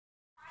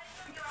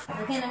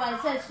So can nobody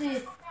touch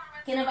this?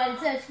 Can nobody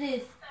touch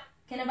this?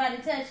 Can nobody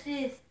touch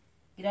this?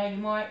 Get on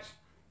your march.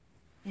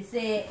 Get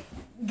set.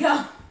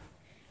 Go.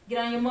 Get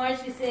on your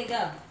march. Get set.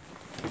 Go.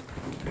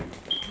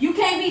 You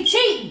can't be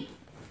cheating.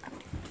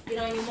 Get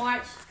on your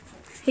march.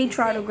 He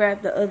tried to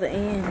grab the other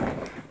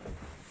end.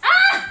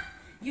 Ah!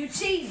 You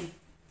cheating.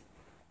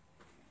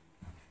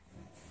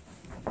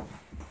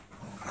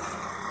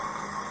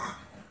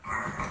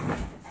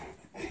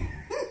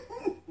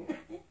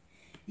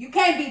 You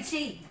can't be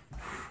cheating.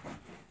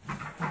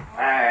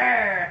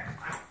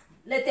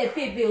 Let that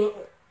pit bull,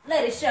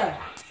 let it show.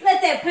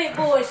 Let that pit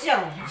bull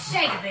show.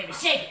 Shake it, baby,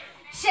 shake it.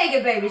 Shake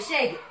it, baby,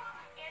 shake it.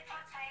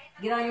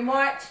 Get on your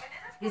march.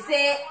 Get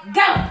set.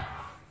 Go.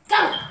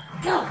 Go.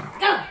 Go.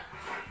 Go.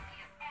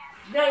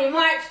 Get on your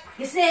march.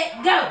 Get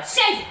set. Go.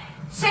 Shake it.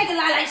 Shake it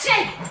like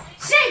shake it.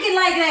 Shake it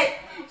like that.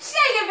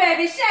 Shake it,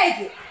 baby, shake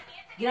it.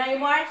 Get on your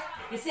march.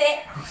 Get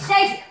set.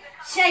 Shake it.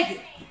 Shake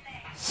it.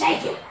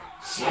 Shake it.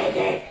 Shake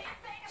it.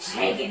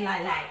 Shake it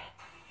like that.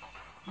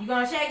 You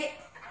gonna shake it?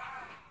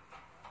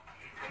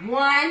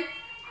 1,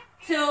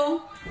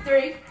 2,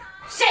 3.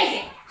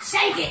 Shake it.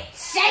 Shake it.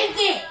 Shake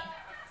it.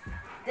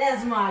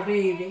 That's my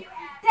baby.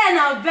 That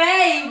no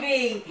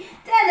baby.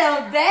 That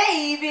no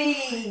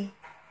baby.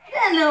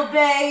 That no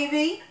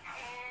baby.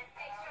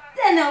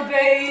 That no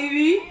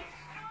baby.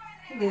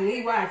 Look,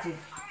 he watching.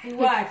 He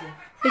watching.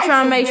 He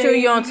trying to make sure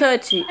you don't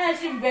touch it.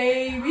 That's your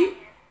baby.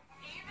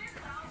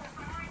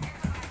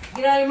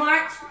 Get on your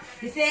march.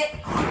 Get set.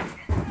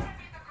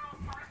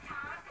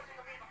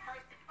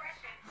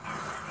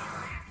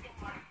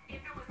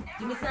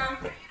 Give me some.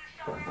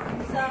 Give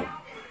me some.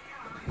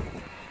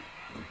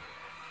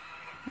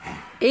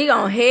 He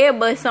gonna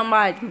headbutt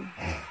somebody.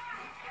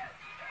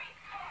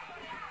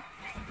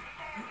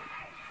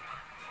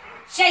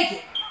 Shake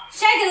it.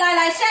 Shake it,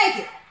 Lite,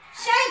 shake it.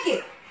 Shake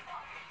it.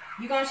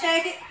 You gonna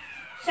shake it?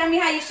 Show me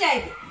how you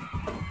shake it.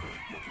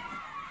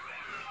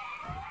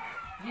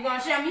 You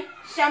gonna show me?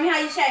 Show me how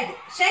you shake it.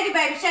 Shake it,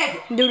 baby, shake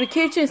it. Do the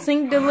kitchen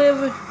sink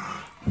deliver?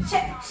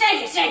 Shake it,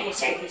 shake it, shake it,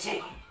 shake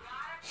it.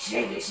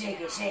 Shake it,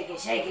 shake it, shake it,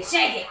 shake it,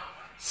 shake it.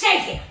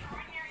 Shake it.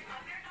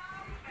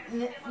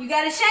 You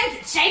gotta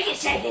shake it. Shake it,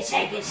 shake it,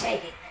 shake it,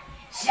 shake it.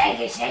 Shake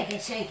it, shake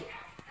it, shake it.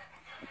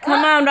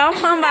 Come on, don't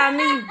come by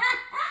me.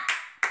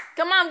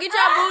 Come on, get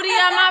your booty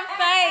out my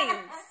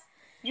face.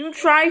 You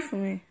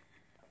trifling.